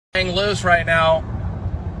Loose right now.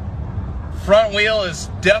 Front wheel is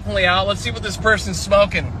definitely out. Let's see what this person's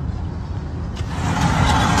smoking.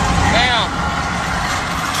 Damn.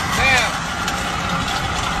 Damn.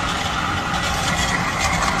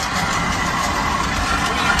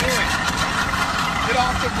 What are you doing? Get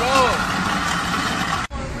off the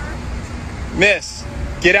road. Miss,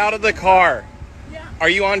 get out of the car. Yeah. Are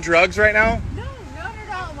you on drugs right now? No, not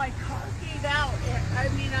at all. My car gave out. I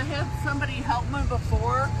mean, I had somebody help me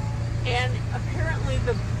before, and apparently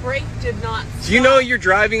the brake did not stop. Do you know you're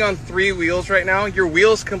driving on 3 wheels right now? Your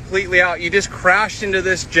wheel's completely out. You just crashed into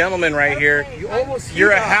this gentleman right here. You almost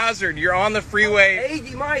You're a hit us. hazard. You're on the freeway.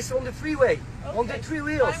 80 miles on the freeway, on the 3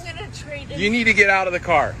 wheels. I'm going to trade in. You need to get out of the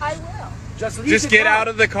car. I will. Just get out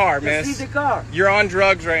of the car, miss. Just leave the car. You're on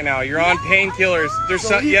drugs right now. You're on painkillers. There's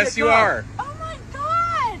So leave yes, the you car. are. Oh my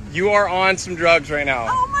God. You are on some drugs right now.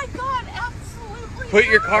 Oh my God, absolutely. Put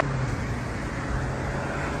your not. car.